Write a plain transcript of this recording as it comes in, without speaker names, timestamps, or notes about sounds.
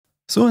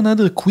So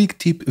another quick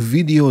tip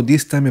video,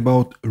 this time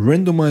about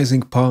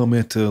randomizing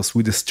parameters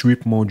with a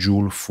strip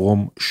module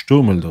from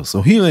Stürmelder.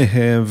 So here I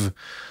have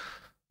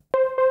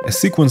a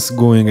sequence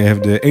going, I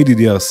have the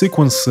ADDR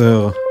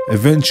sequencer,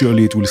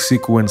 eventually it will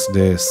sequence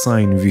the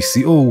sine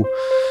VCO.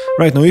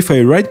 Right now if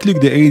I right click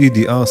the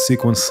ADDR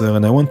sequencer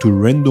and I want to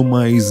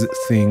randomize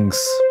things,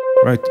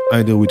 right,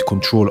 either with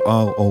Ctrl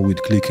R or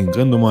with clicking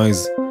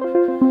randomize,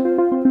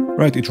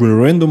 right, it will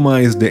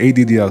randomize the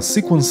ADDR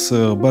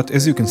sequencer, but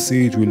as you can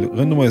see it will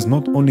randomize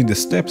not only the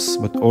steps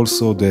but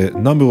also the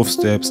number of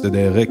steps, the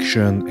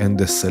direction and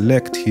the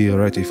select here,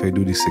 right, if I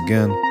do this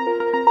again.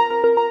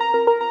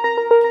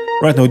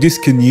 Right now this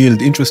can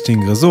yield interesting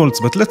results,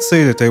 but let's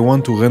say that I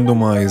want to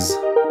randomize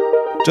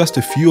just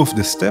a few of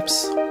the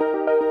steps.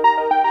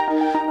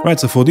 Right,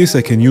 so for this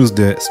I can use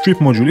the strip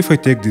module. If I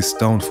take this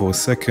down for a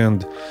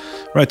second,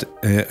 right,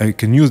 I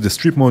can use the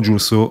strip module.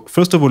 So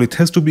first of all, it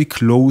has to be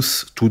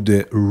close to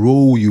the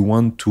row you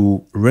want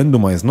to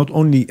randomize, not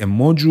only a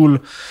module,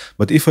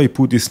 but if I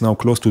put this now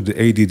close to the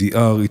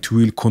ADDR, it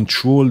will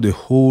control the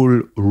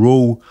whole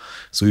row.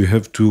 So you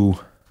have to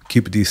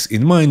keep this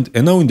in mind.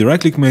 And now in the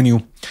right click menu,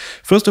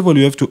 first of all,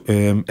 you have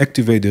to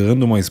activate the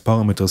randomize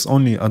parameters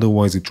only,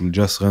 otherwise it will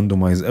just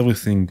randomize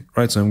everything,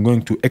 right? So I'm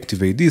going to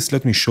activate this.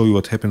 Let me show you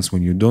what happens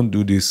when you don't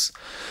do this.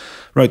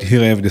 Right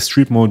here I have the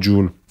strip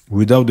module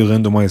without the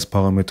randomize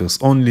parameters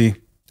only,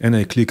 and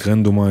I click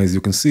randomize.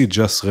 You can see it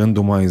just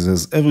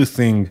randomizes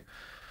everything.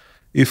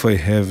 If I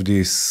have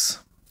this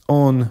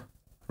on,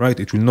 right,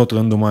 it will not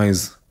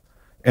randomize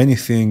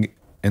anything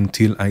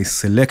until I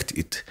select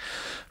it.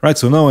 Right,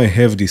 so now I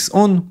have this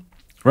on,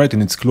 right,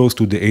 and it's close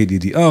to the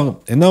ADDR.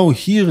 And now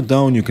here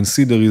down you can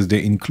see there is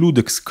the include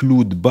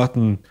exclude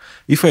button.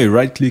 If I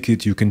right click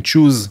it, you can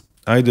choose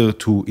either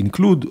to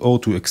include or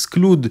to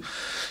exclude.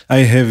 I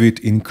have it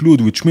include,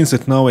 which means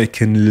that now I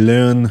can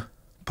learn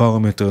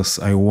parameters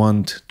I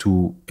want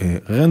to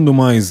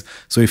randomize.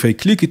 So if I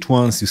click it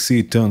once, you see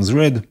it turns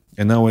red,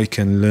 and now I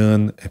can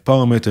learn a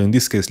parameter. In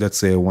this case, let's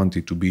say I want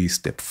it to be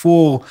step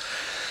 4,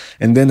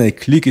 and then I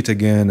click it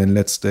again, and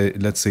let's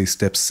say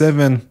step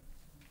 7.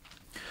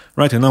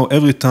 Right, and now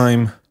every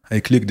time I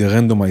click the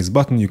randomize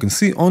button, you can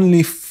see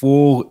only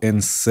 4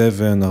 and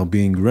 7 are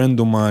being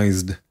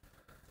randomized.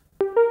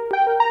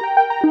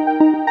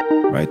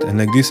 Right, and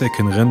like this I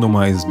can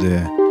randomize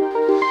the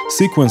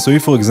sequence. So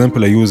if for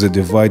example I use a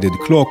divided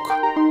clock,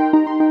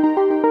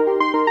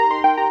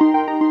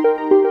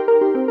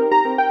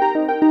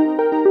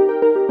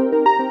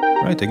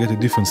 right, I get a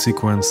different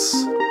sequence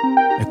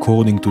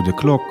according to the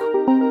clock.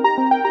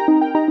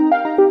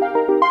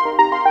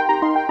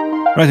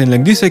 Right, and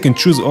like this I can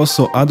choose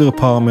also other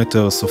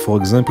parameters. So for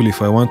example,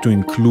 if I want to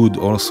include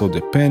also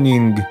the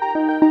panning,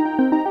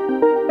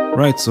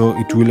 right, so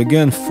it will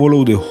again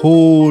follow the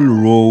whole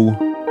row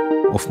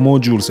of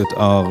modules that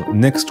are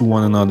next to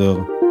one another.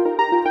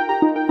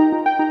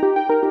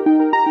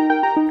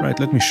 Right,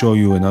 let me show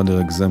you another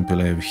example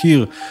I have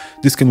here.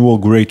 This can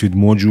work great with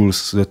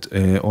modules that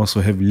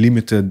also have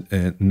limited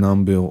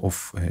number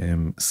of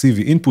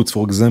CV inputs.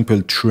 For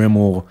example,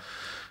 tremor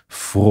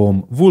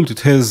from Volt,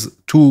 it has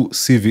 2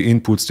 CV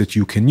inputs that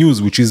you can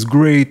use, which is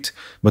great,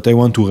 but I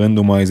want to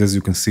randomize. As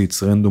you can see, it's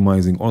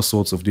randomizing all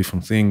sorts of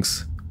different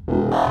things.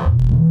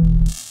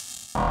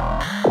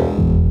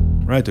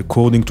 Right,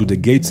 according to the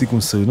gate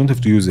sequencer, you don't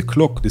have to use a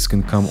clock. This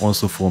can come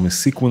also from a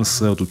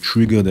sequencer to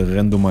trigger the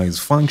randomize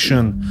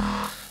function.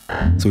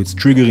 So it's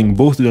triggering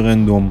both the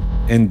random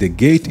and the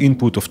gate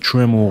input of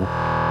tremor.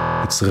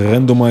 It's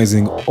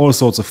randomizing all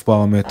sorts of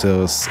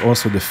parameters,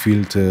 also the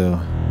filter,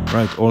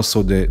 right,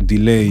 also the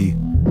delay.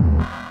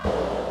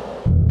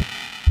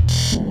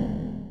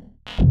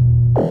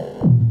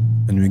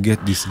 And we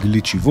get this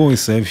glitchy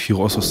voice. I have here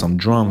also some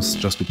drums,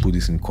 just to put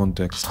this in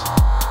context.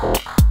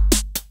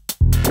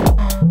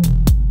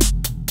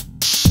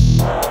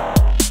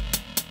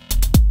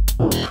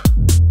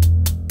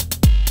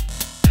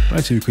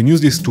 Right, so you can use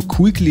this to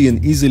quickly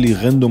and easily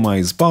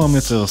randomize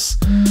parameters.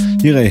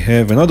 Here I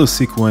have another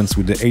sequence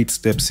with the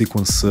 8-step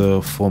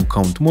sequencer from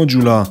Count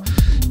Modula.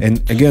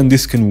 And again,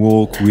 this can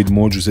work with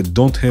modules that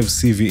don't have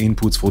CV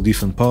inputs for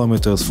different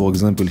parameters. For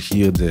example,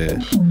 here the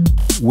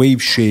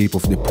wave shape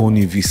of the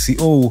pony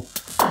VCO.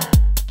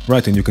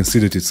 Right, and you can see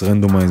that it's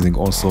randomizing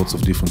all sorts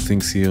of different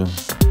things here.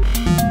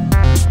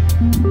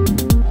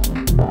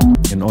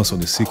 And also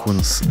the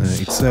sequence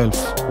itself.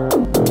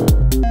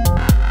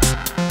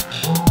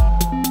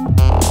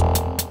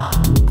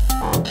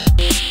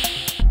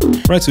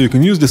 Right, so you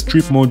can use the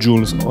strip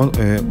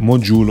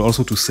module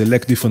also to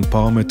select different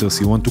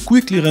parameters you want to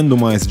quickly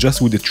randomize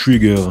just with the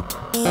trigger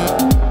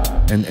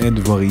and add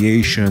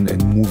variation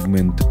and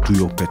movement to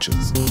your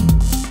patches.